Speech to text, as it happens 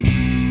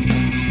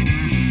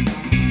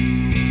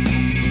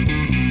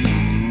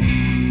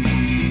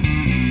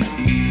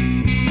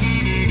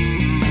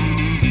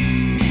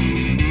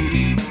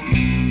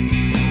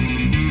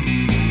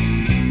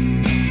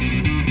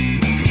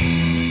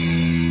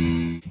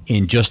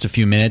In just a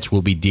few minutes,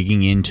 we'll be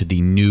digging into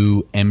the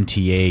new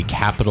MTA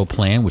capital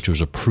plan, which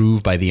was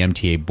approved by the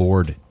MTA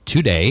board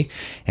today,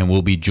 and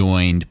we'll be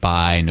joined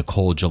by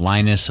Nicole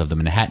Gelinas of the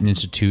Manhattan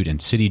Institute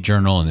and City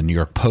Journal and the New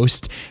York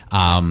Post,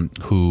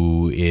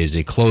 who is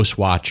a close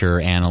watcher,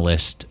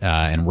 analyst,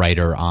 and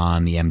writer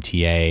on the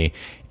MTA.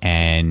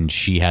 And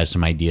she has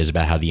some ideas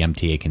about how the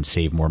MTA can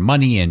save more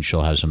money, and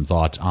she'll have some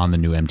thoughts on the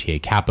new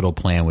MTA capital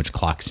plan, which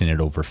clocks in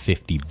at over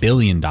 $50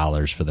 billion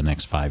for the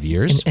next 5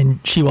 years. And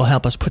she will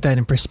help us put that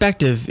in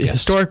perspective,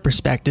 historic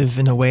perspective,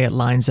 in the way it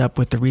lines up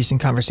with the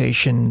recent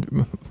conversation,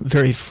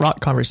 very fraught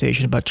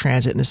conversation about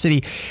transit in the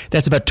city.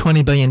 That's about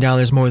 $20 billion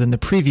more than the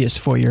previous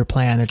 4-year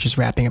plan that's just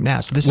wrapping up now.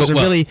 So this is a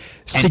really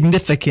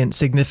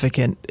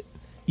significant.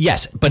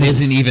 Yes, but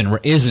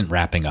isn't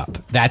wrapping up.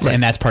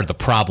 And that's part of the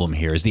problem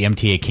here is the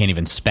MTA can't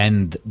even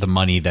spend the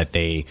money that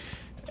they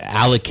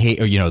allocate,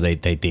 or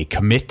they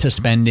commit to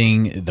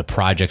spending. The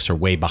projects are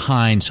way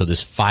behind, so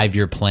this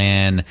 5-year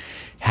plan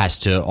has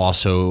to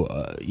also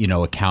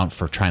account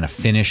for trying to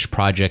finish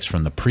projects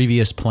from the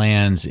previous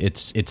plans.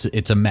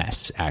 It's a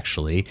mess,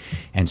 actually.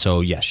 And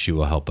so yes, she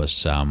will help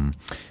us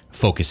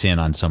focus in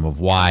on some of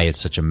why it's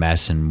such a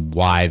mess and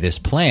why this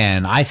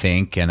plan, I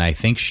think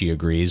she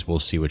agrees, we'll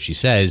see what she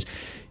says,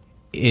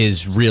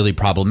 is really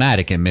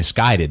problematic and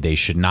misguided. They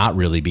should not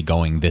really be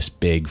going this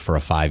big for a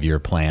 5-year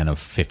plan of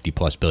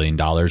 $50+ billion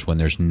when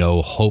there's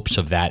no hopes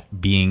of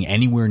that being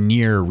anywhere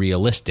near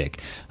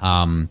realistic.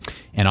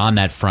 And on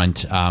that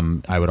front,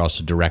 I would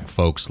also direct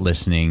folks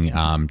listening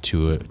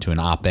to an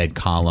op-ed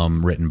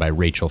column written by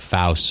Rachel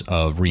Faust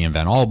of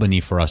Reinvent Albany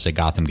for us at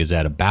Gotham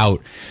Gazette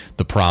about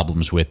the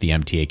problems with the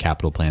MTA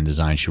capital plan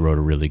design. She wrote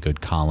a really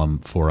good column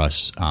for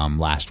us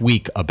last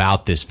week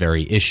about this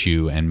very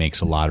issue and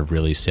makes a lot of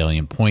really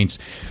salient points.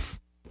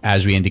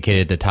 As we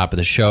indicated at the top of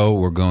the show,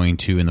 we're going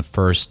to, in the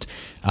first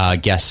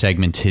guest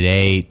segment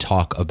today,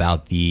 talk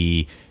about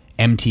the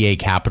MTA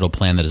capital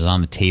plan that is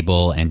on the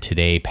table and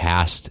today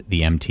passed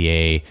the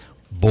MTA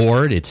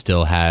board. It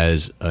still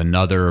has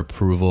another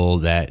approval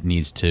that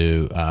needs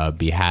to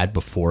be had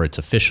before it's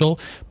official,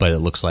 but it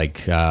looks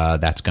like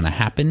that's going to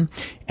happen.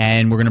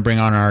 And we're going to bring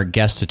on our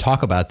guest to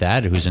talk about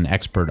that, who's an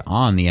expert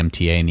on the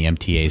MTA and the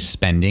MTA's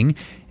spending.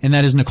 And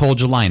that is Nicole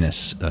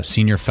Gelinas, a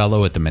senior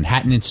fellow at the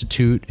Manhattan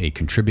Institute, a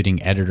contributing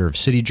editor of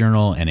City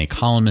Journal, and a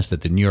columnist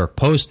at the New York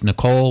Post.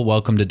 Nicole,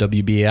 welcome to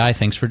WBAI.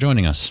 Thanks for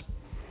joining us.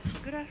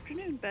 Good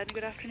afternoon, Ben.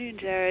 Good afternoon,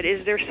 Jared.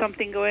 Is there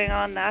something going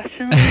on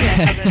nationally?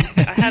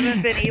 I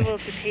haven't been able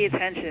to pay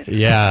attention.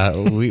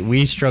 Yeah,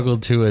 we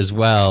struggled to as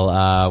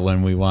well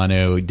when we want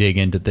to dig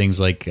into things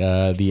like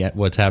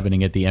what's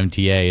happening at the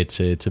MTA.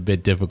 It's a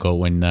bit difficult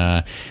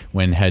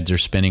when heads are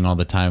spinning all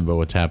the time about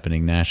what's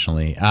happening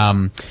nationally.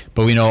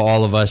 But we know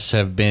all of us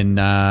have been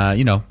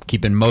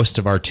keeping most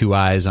of our two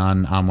eyes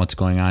on what's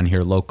going on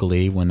here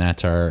locally when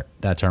that's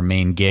our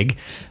main gig.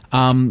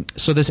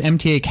 So this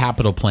MTA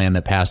capital plan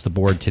that passed the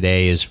board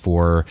today is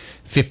for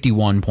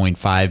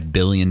 $51.5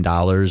 billion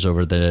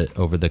over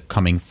the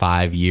coming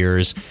 5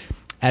 years.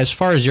 As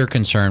far as you're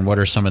concerned, what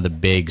are some of the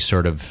big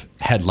sort of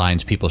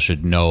headlines people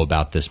should know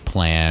about this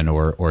plan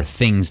or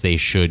things they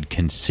should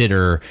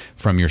consider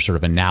from your sort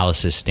of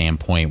analysis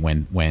standpoint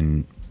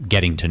when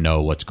getting to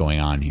know what's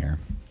going on here?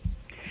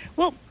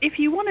 Well, if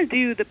you want to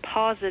do the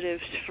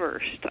positives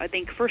first, I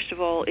think, first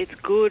of all, it's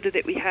good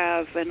that we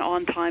have an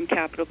on-time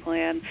capital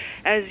plan.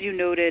 As you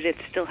noted, it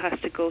still has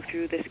to go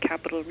through this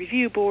Capital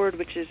Review Board,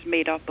 which is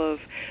made up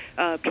of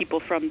people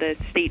from the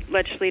state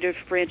legislative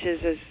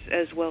branches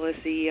as well as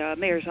the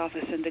mayor's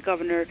office and the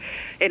governor.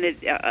 And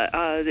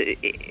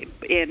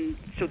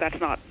so that's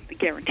not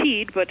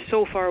guaranteed, but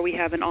so far we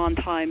have an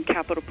on-time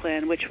capital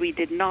plan, which we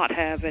did not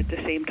have at the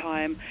same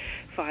time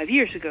 5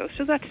 years ago.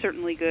 So that's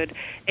certainly good.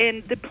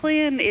 And the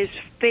plan is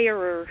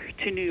fairer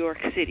to New York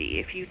City.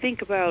 If you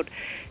think about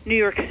New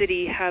York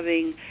City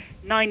having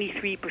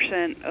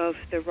 93% of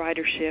the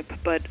ridership,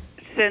 but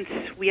since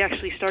we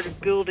actually started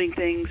building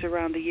things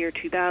around the year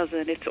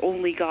 2000, it's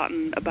only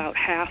gotten about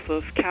half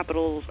of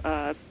capital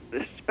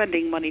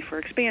spending money for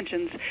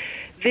expansions.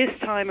 This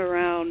time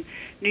around,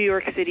 New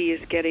York City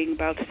is getting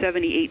about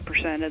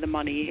 78% of the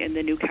money in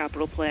the new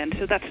capital plan.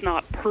 So that's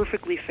not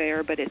perfectly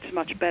fair, but it's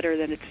much better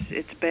than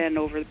it's been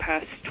over the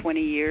past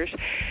 20 years.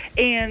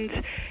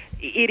 And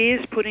it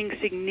is putting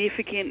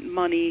significant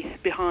money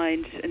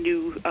behind a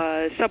new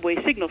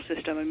subway signal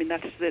system. I mean,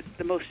 that's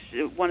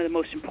one of the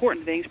most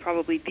important things,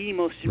 probably the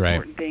most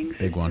important things,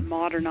 Big one. To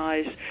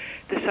modernize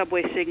the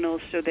subway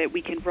signals so that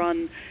we can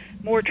run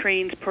more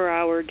trains per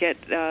hour, get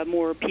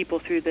more people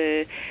through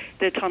the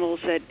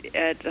tunnels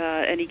at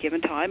any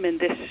given time.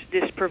 And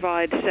this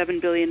provides $7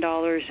 billion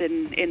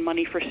in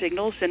money for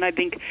signals. And I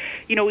think,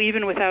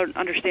 even without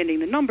understanding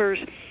the numbers,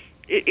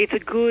 it's a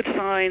good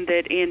sign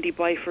that Andy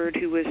Byford,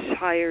 who was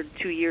hired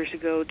 2 years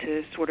ago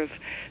to sort of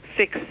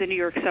fix the New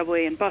York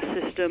subway and bus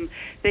system,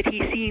 that he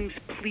seems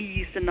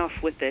pleased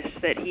enough with this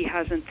that he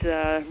hasn't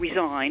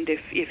resigned.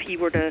 If he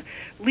were to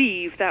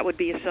leave, that would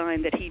be a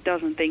sign that he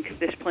doesn't think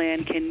this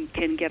plan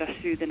can get us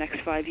through the next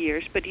 5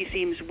 years. But he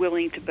seems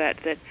willing to bet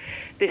that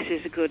this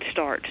is a good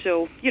start.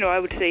 So, I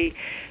would say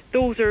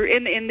those are,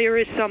 and there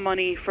is some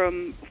money for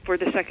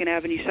the Second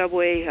Avenue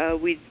subway.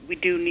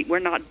 We're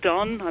not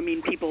done. I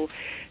mean, people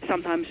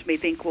sometimes may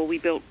think, well, we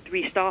built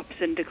 3 stops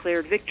and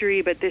declared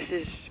victory, but this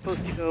is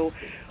supposed to go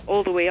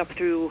all the way up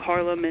through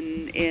Harlem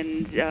and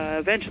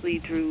eventually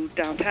through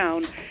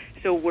downtown.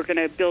 So we're going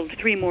to build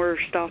 3 more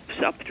stops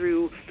up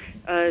through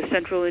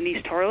Central and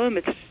East Harlem.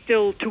 It's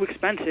still too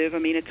expensive. I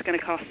mean, it's going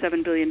to cost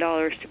 $7 billion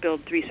to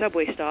build 3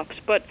 subway stops,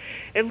 but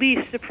at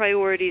least the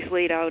priorities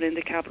laid out in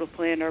the capital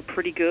plan are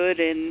pretty good,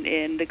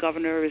 and the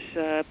governor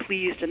is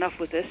pleased enough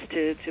with this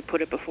to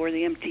put it before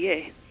the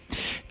MTA.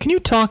 Can you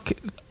talk,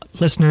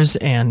 listeners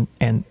and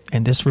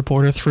this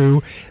reporter,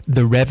 through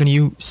the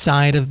revenue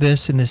side of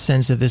this, in the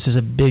sense of this is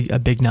a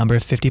big number,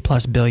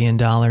 $50+ billion.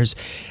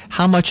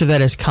 How much of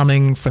that is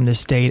coming from the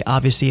state?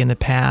 Obviously, in the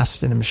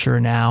past, and I'm sure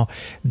now,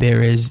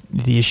 there is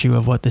the issue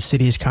of what the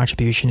city's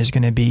contribution is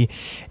going to be,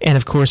 and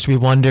of course, we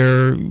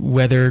wonder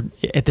whether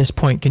at this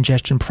point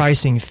congestion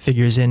pricing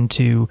figures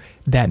into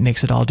that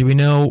mix at all. Do we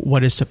know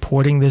what is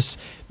supporting this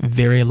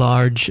very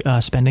large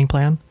spending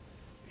plan?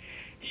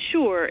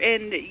 Sure,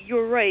 and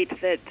you're right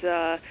that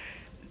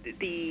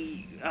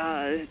the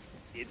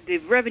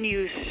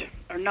revenues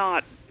are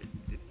not.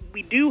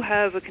 We do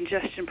have a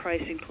congestion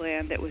pricing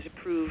plan that was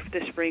approved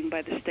this spring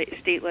by the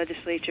state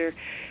legislature,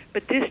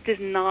 but this does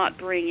not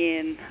bring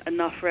in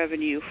enough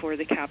revenue for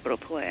the capital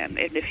plan.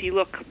 And if you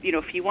look,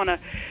 if you want to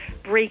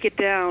break it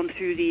down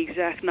through the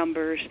exact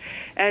numbers,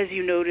 as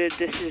you noted,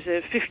 this is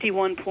a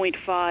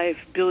 $51.5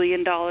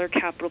 billion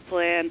capital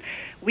plan.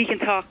 We can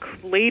talk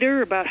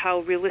later about how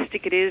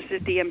realistic it is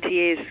that the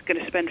MTA is going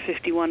to spend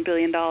 $51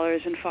 billion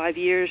in 5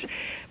 years,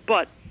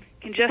 but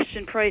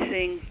congestion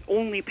pricing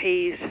only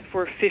pays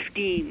for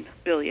 $15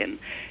 billion.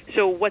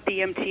 So what the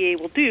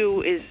MTA will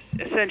do is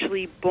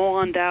essentially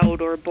bond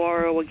out or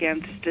borrow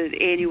against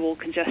the annual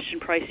congestion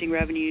pricing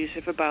revenues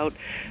of about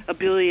 $1.5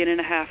 billion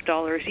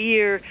a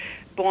year,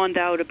 bond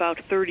out about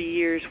 30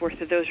 years worth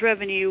of those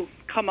revenue,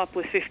 come up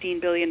with $15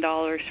 billion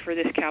for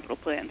this capital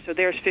plan. So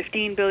there's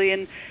 $15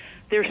 billion.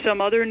 There's some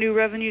other new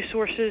revenue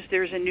sources.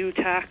 There's a new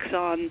tax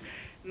on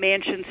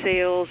mansion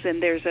sales,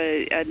 and there's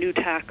a new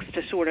tax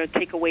to sort of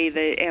take away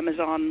the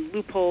Amazon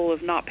loophole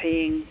of not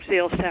paying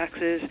sales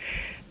taxes.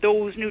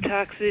 Those new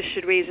taxes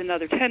should raise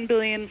another $10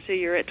 billion, so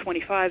you're at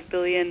 $25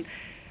 billion.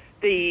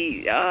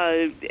 The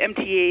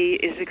MTA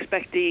is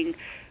expecting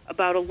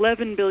about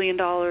 $11 billion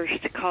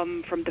to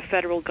come from the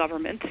federal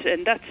government,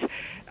 and that's,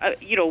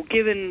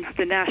 given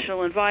the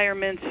national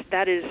environment,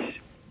 that is,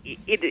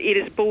 it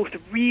is both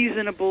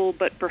reasonable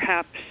but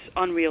perhaps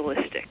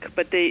unrealistic.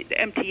 But the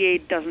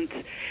MTA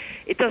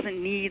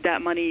doesn't need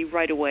that money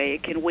right away.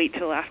 It can wait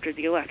till after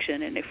the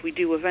election, and if we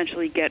do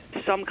eventually get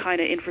some kind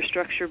of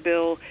infrastructure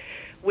bill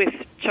with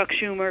Chuck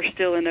Schumer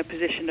still in a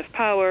position of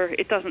power,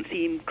 it doesn't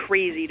seem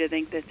crazy to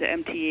think that the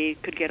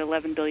MTA could get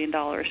 $11 billion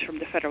from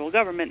the federal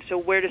government. So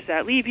where does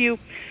that leave you?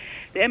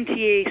 The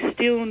MTA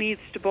still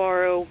needs to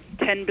borrow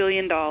 $10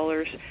 billion.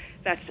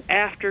 That's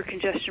after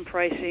congestion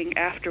pricing,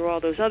 after all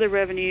those other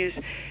revenues.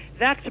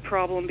 That's a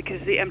problem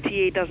because the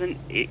MTA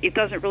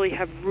doesn't really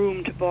have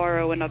room to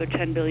borrow another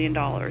 $10 billion.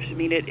 I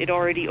mean, it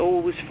already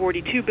owes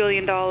 $42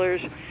 billion.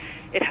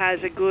 It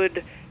has a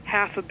good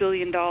 $500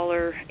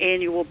 million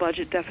annual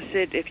budget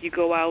deficit if you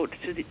go out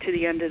to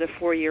the end of the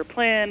 4-year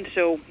plan.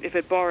 So if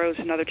it borrows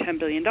another $10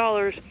 billion,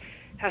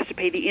 has to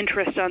pay the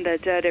interest on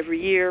that debt every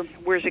year.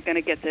 Where's it going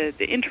to get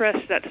the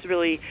interest? That's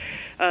really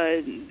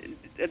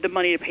the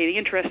money to pay the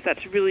interest.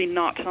 That's really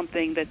not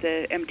something that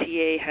the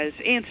MTA has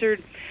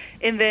answered.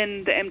 And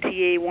then the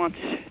MTA wants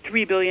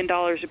 $3 billion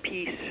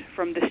apiece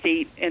from the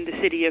state and the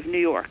city of New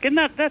York. And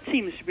that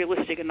seems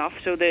realistic enough.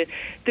 So the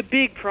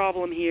big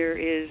problem here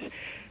is,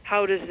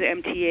 how does the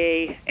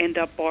MTA end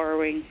up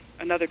borrowing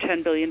another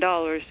 $10 billion,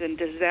 and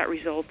does that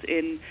result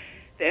in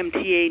the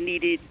MTA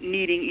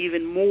needing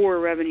even more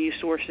revenue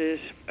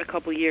sources a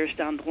couple years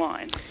down the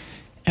line?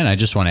 And I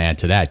just want to add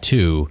to that,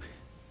 too,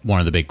 one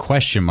of the big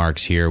question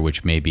marks here,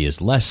 which maybe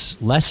is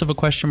less of a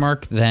question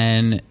mark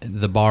than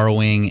the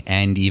borrowing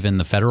and even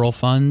the federal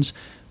funds,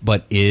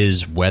 but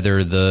is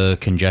whether the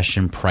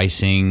congestion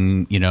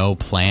pricing,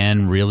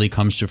 plan really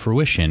comes to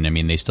fruition. I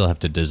mean, they still have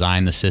to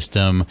design the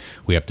system.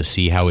 We have to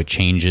see how it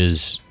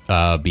changes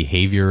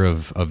behavior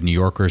of New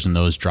Yorkers and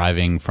those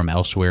driving from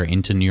elsewhere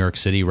into New York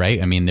City,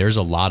 right? I mean, there's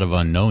a lot of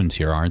unknowns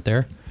here, aren't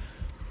there?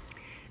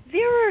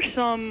 There are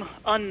some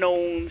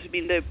unknowns. I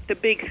mean, the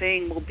big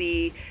thing will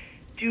be,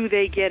 do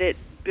they get it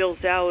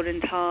built out in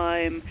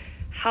time?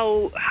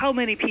 How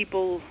many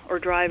people or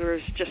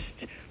drivers just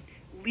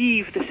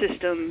leave the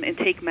system and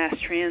take mass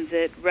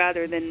transit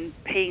rather than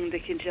paying the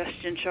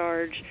congestion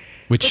charge?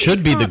 Which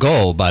should be the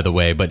goal, by the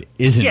way, but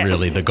isn't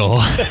really the goal.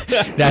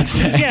 That's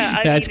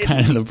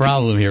kind of the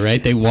problem here,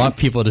 right? They want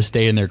people to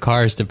stay in their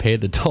cars to pay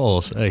the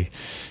tolls.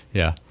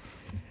 Yeah.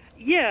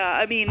 Yeah,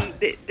 I mean,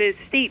 the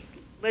state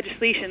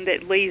legislation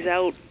that lays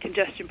out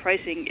congestion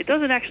pricing, it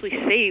doesn't actually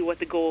say what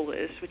the goal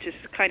is, which is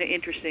kind of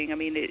interesting. I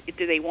mean,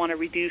 do they want to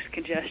reduce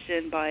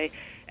congestion by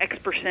X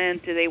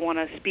percent? Do they want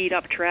to speed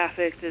up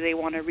traffic? Do they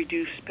want to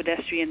reduce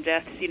pedestrian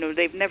deaths? You know,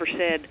 they've never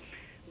said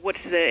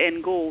what's the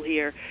end goal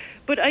here.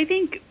 But I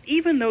think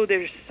even though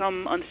there's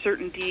some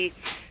uncertainty,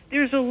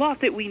 there's a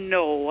lot that we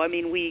know. I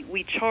mean,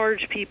 we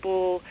charge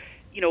people,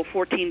 you know,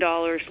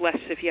 $14 less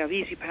if you have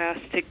Easy Pass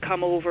to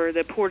come over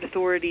the Port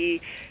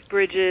Authority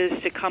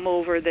bridges, to come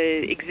over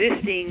the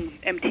existing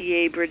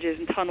MTA bridges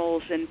and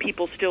tunnels, and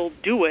people still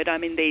do it. I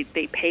mean, they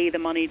pay the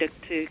money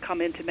to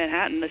come into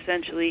Manhattan,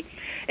 essentially.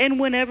 And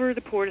whenever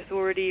the Port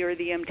Authority or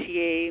the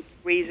MTA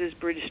raises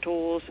bridge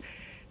tolls,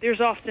 there's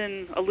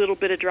often a little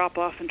bit of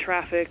drop-off in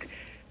traffic,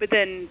 but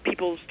then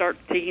people start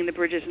taking the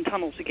bridges and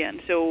tunnels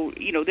again. So,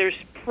 you know, there's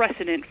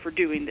precedent for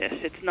doing this.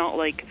 It's not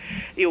like,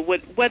 you know,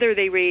 whether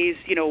they raise,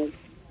 you know,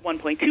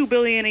 $1.2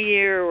 billion a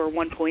year or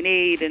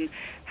 1.8 and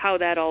how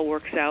that all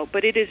works out.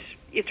 But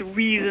it's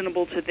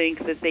reasonable to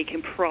think that they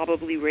can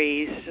probably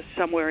raise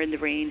somewhere in the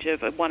range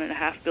of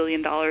 $1.5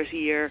 billion a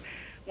year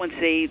once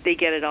they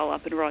get it all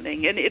up and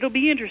running. And it'll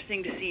be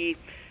interesting to see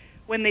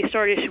when they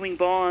start issuing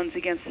bonds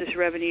against this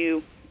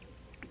revenue.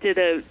 Do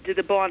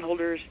the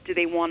bondholders, do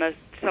they want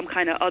some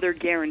kind of other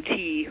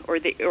guarantee, or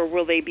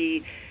will they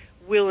be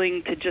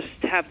willing to just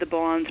have the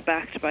bonds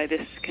backed by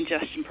this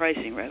congestion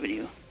pricing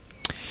revenue?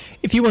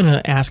 If you want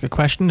to ask a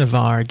question of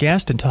our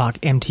guest and talk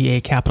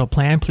MTA capital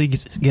plan,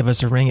 please give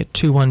us a ring at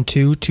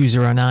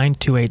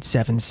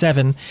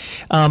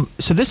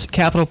 212-209-2877. So this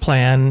capital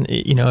plan,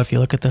 you know, if you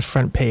look at the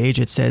front page,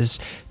 it says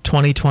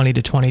 2020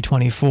 to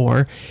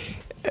 2024.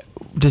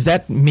 Does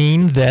that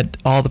mean that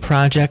all the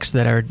projects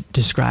that are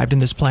described in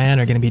this plan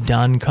are going to be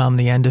done come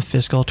the end of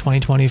fiscal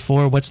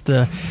 2024? What's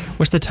the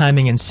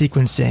timing and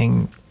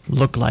sequencing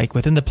look like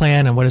within the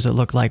plan, and what does it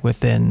look like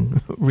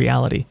within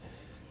reality?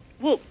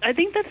 Well, I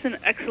think that's an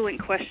excellent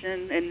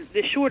question, and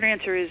the short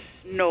answer is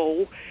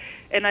no.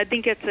 And I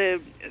think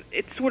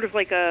it's sort of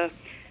like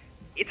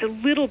it's a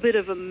little bit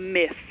of a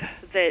myth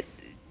that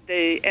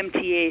the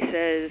MTA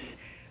says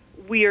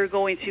we are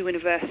going to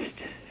invest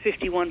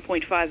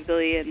 $51.5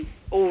 billion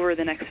over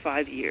the next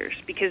 5 years,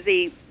 because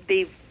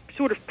they've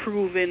sort of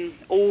proven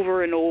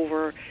over and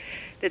over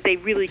that they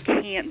really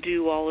can't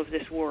do all of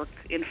this work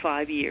in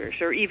 5 years,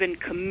 or even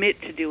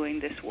commit to doing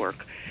this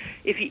work.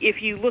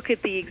 If you look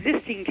at the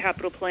existing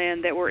capital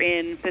plan that we're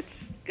in, that's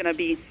going to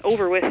be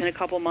over with in a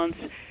couple months,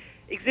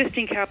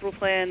 existing capital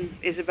plan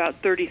is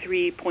about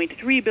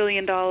 $33.3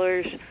 billion,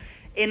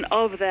 and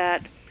of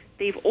that,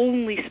 they've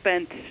only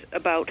spent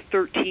about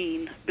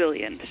 $13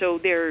 billion. So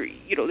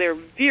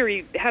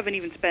they haven't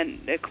even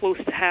spent close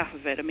to half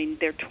of it. I mean,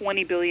 they're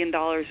 $20 billion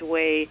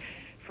away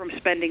from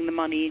spending the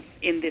money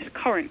in this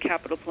current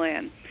capital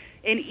plan.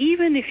 And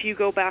even if you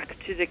go back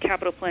to the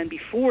capital plan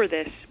before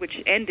this,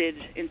 which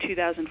ended in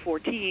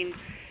 2014,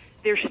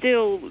 they're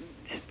still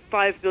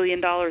 $5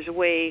 billion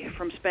away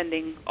from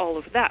spending all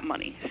of that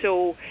money.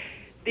 So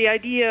the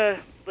idea,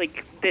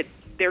 like, that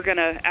they're going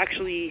to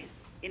actually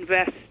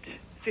invest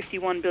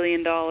 $51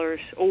 billion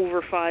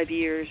over 5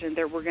 years, and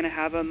that we're going to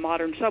have a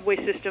modern subway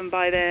system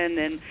by then,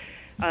 and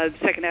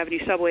Second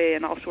Avenue subway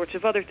and all sorts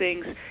of other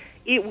things,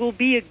 it will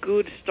be a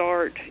good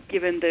start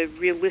given the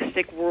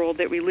realistic world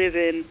that we live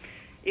in.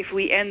 If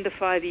we end the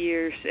 5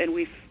 years and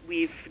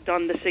we've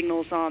done the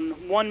signals on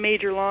one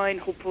major line,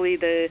 hopefully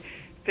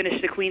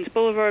finish the Queens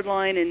Boulevard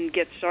line and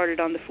get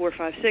started on the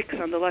 456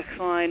 on the Lex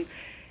line,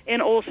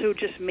 and also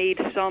just made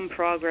some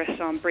progress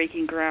on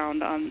breaking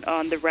ground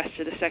on the rest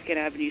of the Second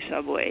Avenue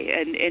subway,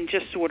 and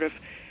just sort of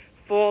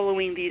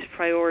following these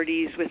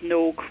priorities with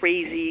no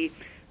crazy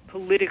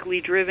politically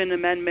driven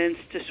amendments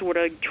to sort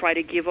of try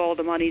to give all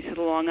the money to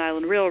the Long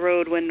Island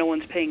Railroad when no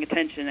one's paying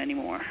attention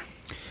anymore.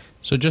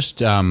 So just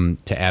to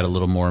add a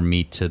little more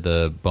meat to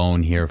the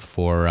bone here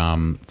for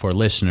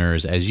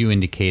listeners, as you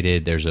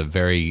indicated, there's a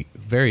very,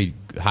 very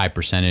high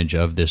percentage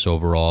of this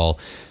overall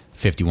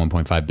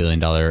 $51.5 billion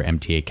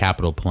MTA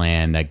capital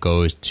plan that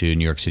goes to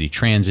New York City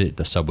Transit,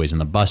 the subways and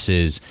the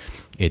buses.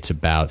 It's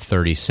about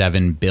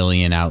 $37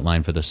 billion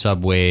outlined for the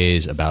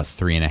subways, about $3.5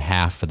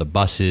 billion for the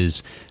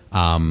buses.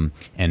 And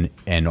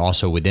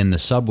also within the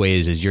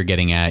subways, as you're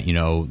getting at, you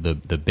know,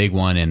 the big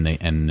one and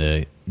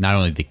the not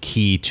only the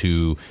key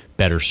to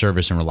better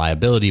service and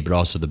reliability, but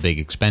also the big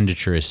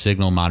expenditure is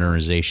signal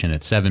modernization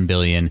at $7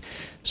 billion,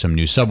 some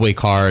new subway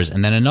cars,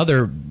 and then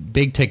another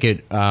big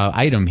ticket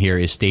item here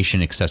is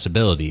station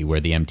accessibility, where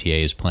the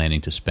MTA is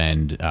planning to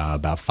spend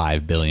about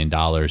 $5 billion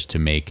to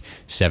make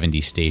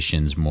 70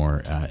 stations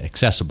more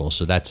accessible.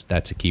 So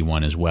that's a key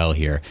one as well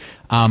here.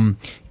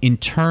 In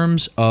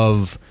terms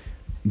of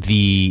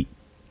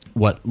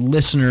what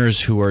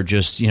listeners who are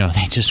just, you know,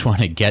 they just want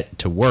to get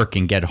to work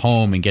and get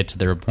home and get to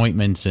their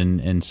appointments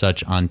and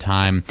such on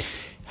time,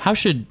 how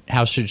should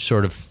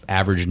sort of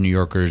average New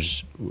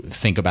Yorkers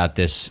think about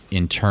this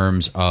in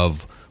terms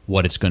of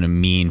what it's going to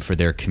mean for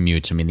their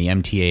commutes? I mean, the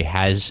MTA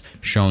has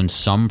shown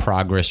some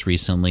progress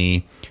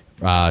recently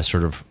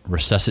sort of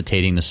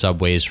resuscitating the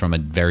subways from a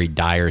very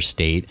dire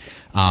state.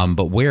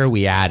 But where are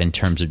we at in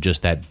terms of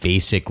just that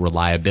basic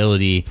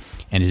reliability?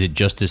 And is it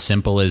just as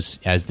simple as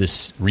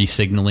this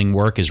re-signaling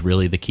work is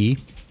really the key?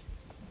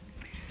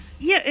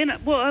 Yeah, and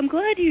well, I'm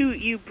glad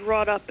you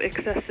brought up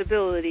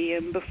accessibility.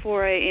 And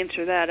before I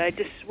answer that, I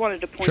just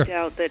wanted to point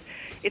out that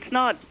it's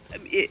not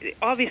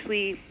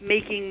obviously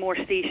making more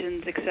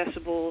stations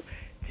accessible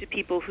to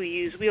people who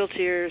use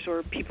wheelchairs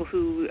or people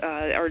who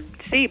are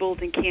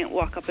disabled and can't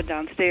walk up and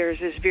down stairs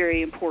is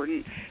very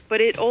important.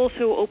 But it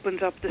also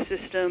opens up the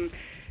system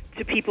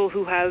to people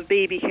who have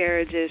baby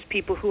carriages,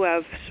 people who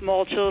have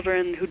small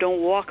children who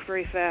don't walk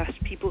very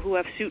fast, people who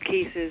have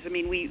suitcases. I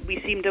mean,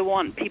 we seem to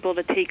want people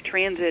to take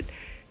transit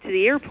to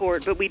the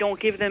airport, but we don't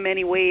give them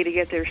any way to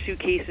get their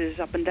suitcases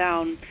up and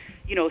down,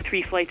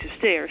 3 flights of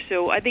stairs.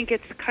 So I think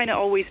it's kind of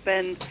always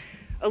been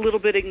a little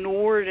bit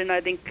ignored, and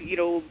I think,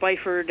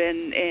 Byford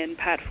and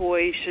Pat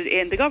Foy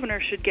and the governor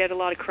should get a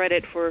lot of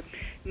credit for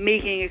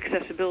making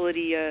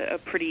accessibility a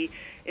pretty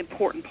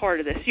important part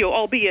of this,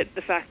 albeit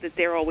the fact that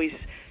they're always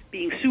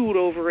being sued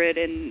over it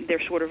and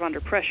they're sort of under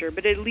pressure,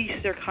 but at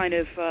least they're kind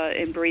of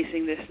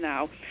embracing this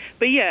now.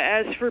 But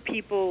yeah, as for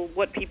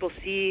what people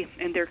see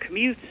in their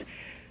commutes,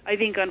 I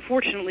think,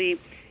 unfortunately,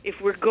 if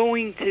we're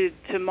going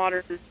to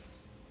modernize,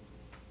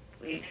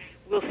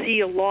 we'll see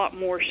a lot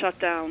more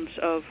shutdowns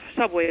of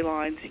subway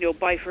lines.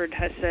 Byford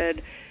has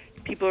said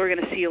people are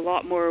going to see a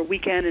lot more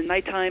weekend and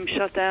nighttime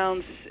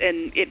shutdowns,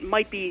 and it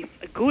might be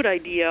a good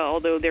idea,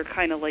 although they're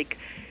kind of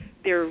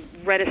they're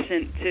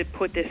reticent to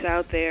put this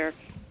out there,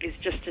 is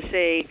just to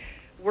say,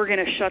 we're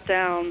going to shut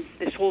down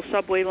this whole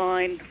subway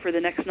line for the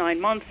next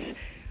 9 months.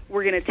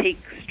 We're going to take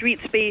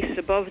street space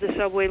above the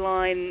subway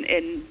line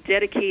and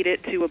dedicate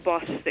it to a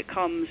bus that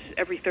comes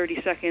every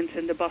 30 seconds,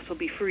 and the bus will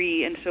be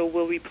free, and so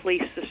we'll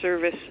replace the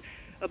service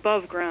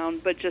above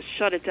ground, but just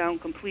shut it down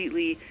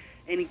completely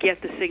and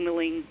get the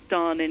signaling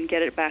done and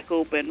get it back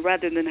open,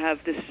 rather than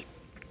have this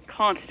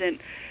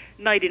constant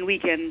night and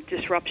weekend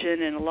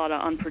disruption and a lot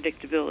of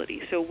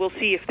unpredictability. So we'll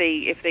see if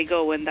they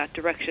go in that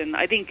direction.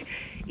 I think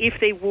if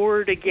they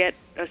were to get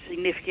a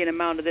significant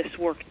amount of this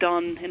work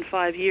done in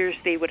 5 years,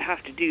 they would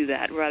have to do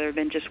that rather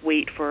than just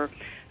wait for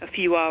a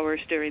few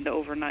hours during the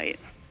overnight.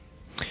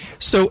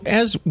 So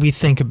as we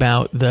think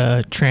about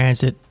the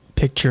transit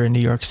picture in New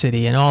York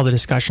City and all the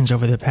discussions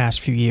over the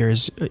past few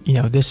years,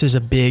 this is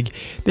a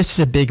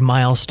big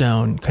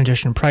milestone.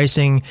 Congestion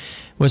pricing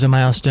was a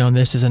milestone.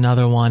 This is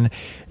another one.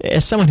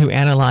 As someone who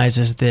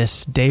analyzes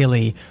this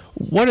daily,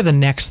 what are the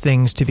next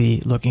things to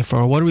be looking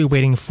for? What are we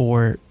waiting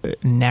for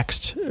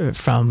next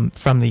from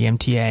the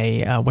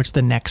MTA? What's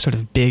the next sort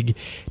of big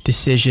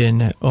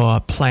decision or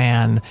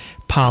plan,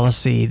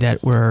 policy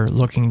that we're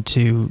looking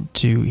to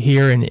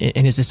hear? And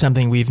is this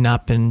something we've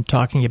not been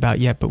talking about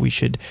yet, but we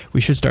should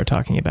start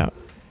talking about?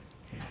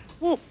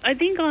 Well, I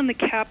think on the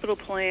capital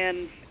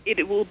plan,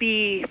 it will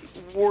be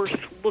worth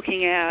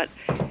looking at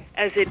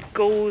as it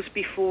goes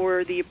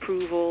before the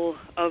approval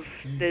of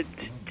the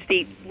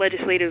state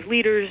legislative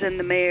leaders and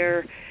the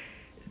mayor.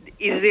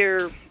 Is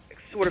there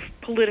sort of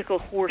political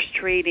horse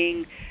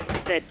trading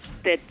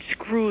that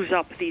screws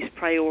up these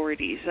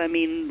priorities? I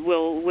mean,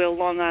 will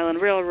Long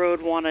Island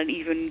Railroad want an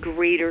even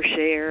greater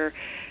share?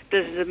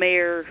 Does the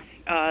mayor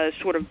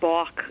sort of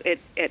balk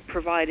at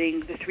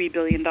providing the $3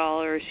 billion?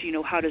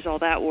 How does all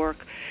that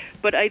work?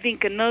 But I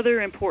think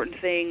another important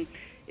thing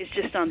is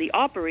just on the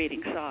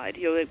operating side.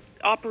 The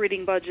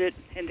operating budget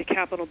and the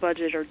capital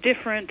budget are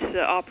different.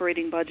 The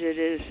operating budget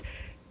is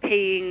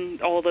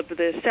paying all of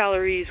the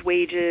salaries,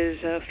 wages,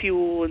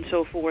 fuel, and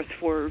so forth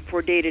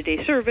for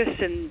day-to-day service,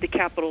 and the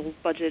capital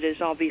budget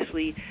is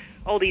obviously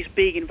all these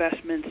big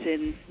investments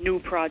in new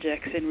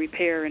projects and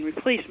repair and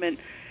replacement.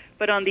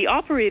 But on the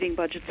operating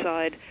budget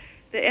side,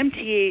 the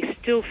MTA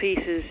still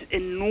faces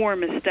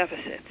enormous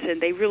deficits, and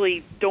they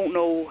really don't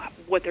know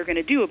what they're going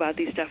to do about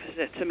these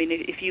deficits. I mean,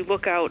 if you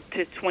look out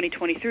to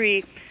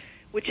 2023,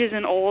 which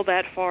isn't all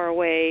that far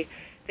away,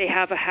 they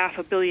have a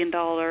 $500 million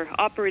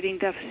operating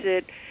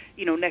deficit.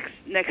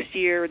 Next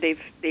year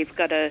they've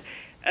got only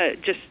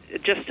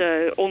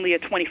a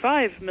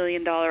 $25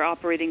 million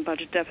operating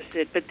budget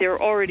deficit, but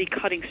they're already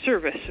cutting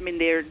service. I mean,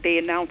 they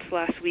announced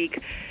last week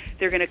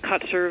they're going to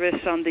cut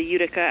service on the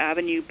Utica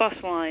Avenue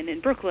bus line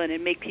in Brooklyn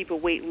and make people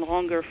wait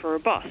longer for a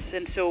bus.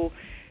 And so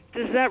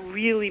does that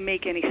really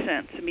make any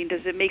sense? I mean,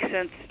 does it make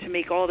sense to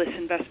make all this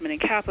investment in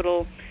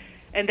capital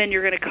and then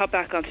you're going to cut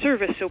back on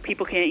service so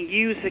people can't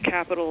use the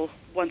capital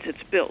once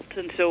it's built?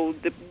 And so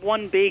the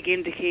one big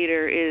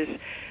indicator is,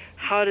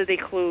 how do they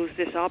close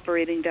this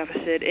operating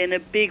deficit? And a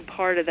big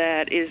part of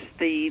that is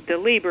the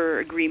labor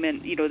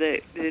agreement,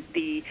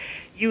 the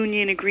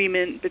union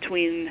agreement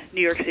between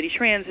New York City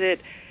Transit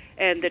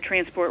and the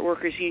Transport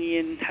Workers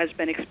Union has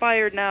been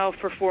expired now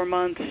for 4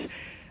 months.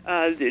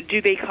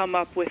 Do they come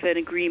up with an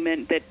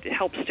agreement that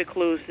helps to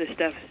close this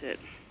deficit?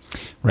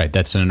 Right,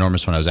 that's an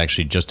enormous one. I was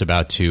actually just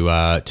about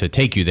to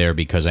take you there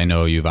because I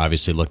know you've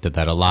obviously looked at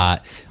that a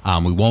lot.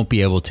 We won't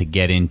be able to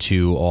get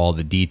into all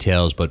the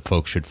details, but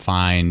folks should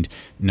find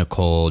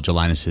Nicole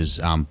Gelinas'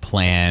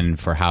 plan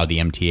for how the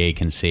MTA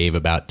can save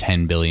about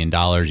 $10 billion.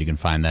 You can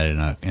find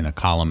that in a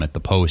column at the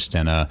Post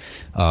and a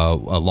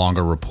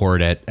longer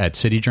report at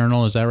City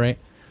Journal. Is that right?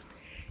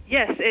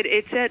 Yes,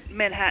 it's at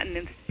Manhattan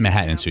Institute.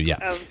 Manhattan Institute,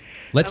 yeah.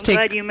 I'm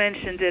glad you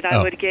mentioned it.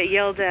 I would get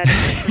yelled at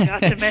if I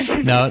forgot to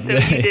mention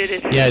it, so you did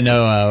it. Yeah,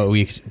 no,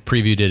 we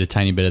previewed it a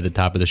tiny bit at the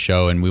top of the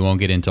show, and we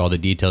won't get into all the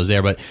details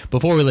there. But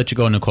before we let you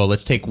go, Nicole,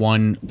 let's take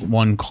one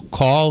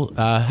call.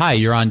 Hi,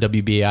 you're on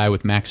WBAI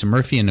with Max and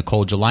Murphy and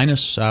Nicole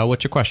Gelinas.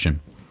 What's your question?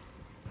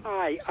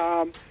 Hi.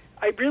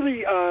 I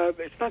really,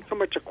 it's not so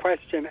much a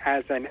question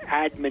as an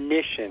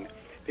admonition,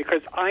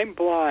 because I'm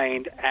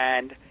blind,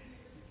 and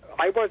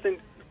I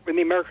wasn't, when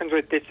the Americans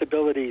with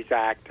Disabilities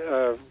Act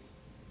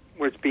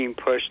was being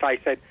pushed, I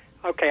said,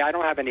 okay, I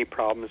don't have any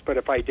problems, but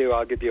if I do,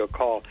 I'll give you a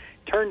call.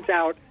 Turns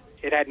out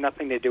it had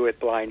nothing to do with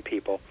blind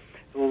people.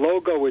 The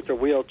logo was a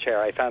wheelchair.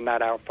 I found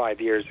that out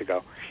 5 years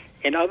ago.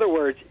 In other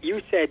words,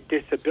 you said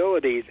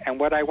disabilities, and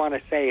what I want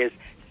to say is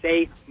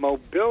say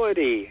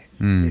mobility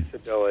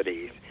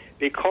disabilities,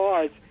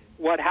 because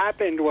what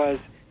happened was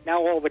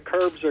now all the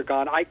curbs are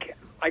gone. I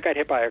got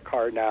hit by a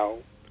car now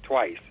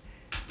twice.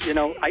 You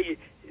know,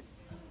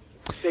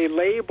 they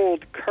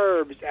labeled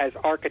curbs as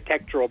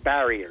architectural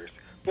barriers.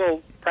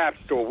 Well, perhaps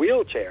to a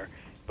wheelchair,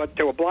 but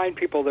to a blind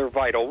people, they're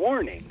vital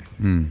warnings.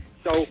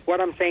 So what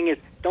I'm saying is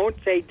don't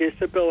say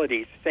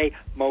disabilities. Say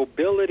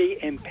mobility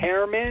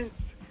impairments,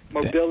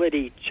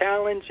 mobility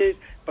challenges,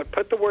 but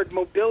put the word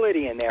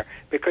mobility in there,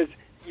 because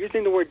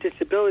using the word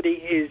disability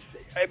is,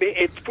 I mean,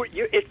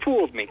 it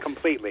fooled me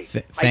completely.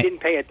 I didn't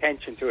pay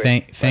attention to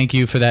it. Thank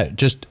you for that.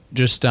 Just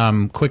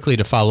quickly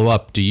to follow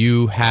up, do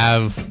you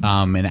have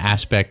an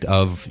aspect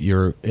of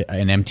an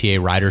MTA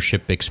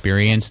ridership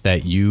experience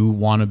that you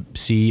want to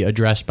see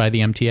addressed by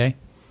the MTA?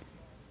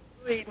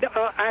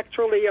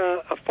 Actually,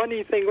 a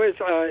funny thing was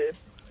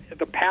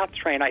the PATH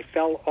train. I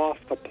fell off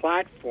the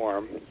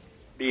platform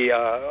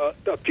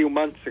a few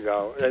months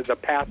ago, the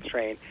PATH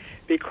train,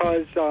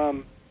 because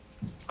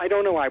I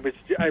don't know. I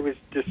was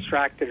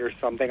distracted or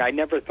something. I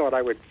never thought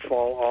I would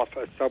fall off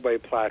a subway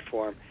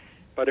platform,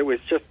 but it was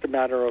just a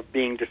matter of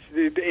being.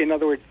 In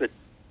other words, the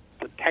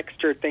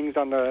textured things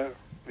on the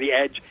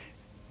edge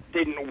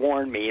didn't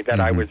warn me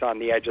that I was on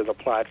the edge of the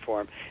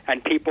platform,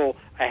 and people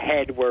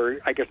ahead were,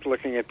 I guess,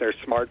 looking at their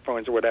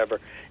smartphones or whatever.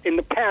 In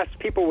the past,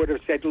 people would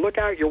have said, "Look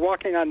out! You're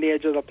walking on the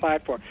edge of the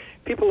platform."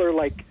 People are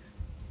like.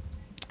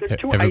 They're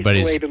too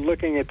isolated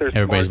looking at their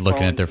Everybody's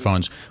looking at their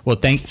phones. Well,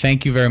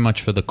 thank you very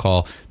much for the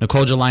call.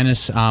 Nicole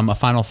Gelinas, a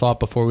final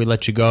thought before we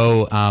let you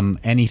go.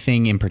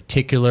 Anything in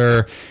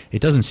particular? It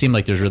doesn't seem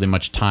like there's really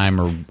much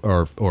time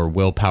or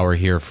willpower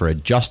here for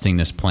adjusting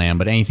this plan,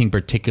 but anything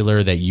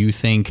particular that you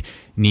think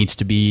needs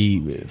to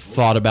be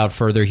thought about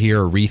further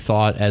here or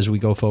rethought as we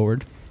go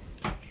forward?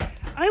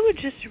 I would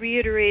just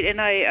reiterate, and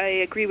I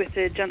agree with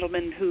the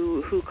gentleman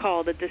who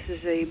called, that this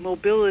is a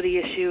mobility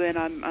issue, and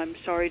I'm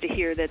sorry to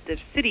hear that the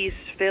city's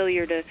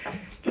failure to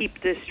keep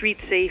the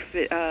streets safe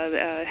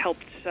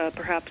helped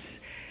perhaps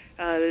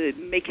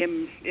make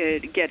him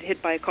get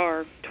hit by a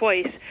car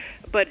twice.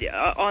 But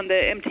on the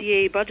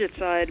MTA budget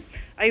side,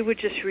 I would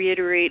just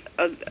reiterate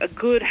a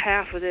good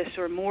half of this,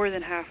 or more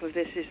than half of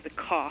this, is the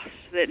cost.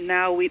 That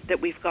now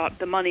we've got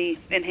the money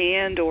in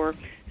hand, or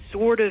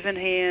sort of in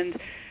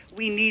hand,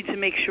 we need to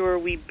make sure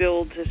we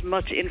build as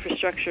much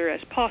infrastructure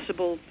as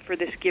possible for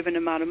this given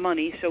amount of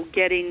money. So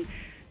getting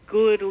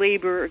good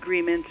labor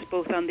agreements,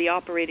 both on the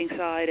operating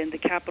side and the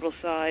capital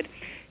side,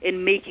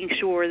 and making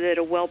sure that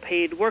a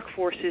well-paid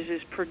workforce is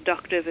as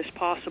productive as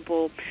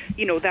possible,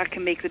 that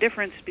can make the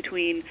difference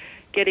between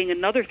getting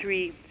another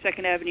 3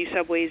 Second Avenue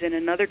subways in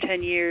another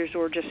 10 years,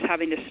 or just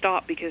having to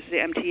stop because the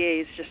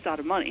MTA is just out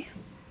of money.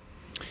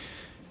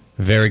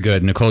 Very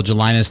good. Nicole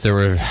Gelinas, there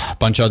were a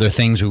bunch of other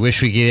things we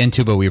wish we could get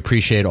into, but we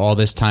appreciate all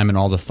this time and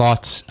all the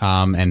thoughts.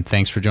 And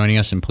thanks for joining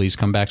us, and please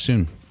come back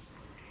soon.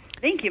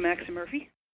 Thank you, Max and Murphy.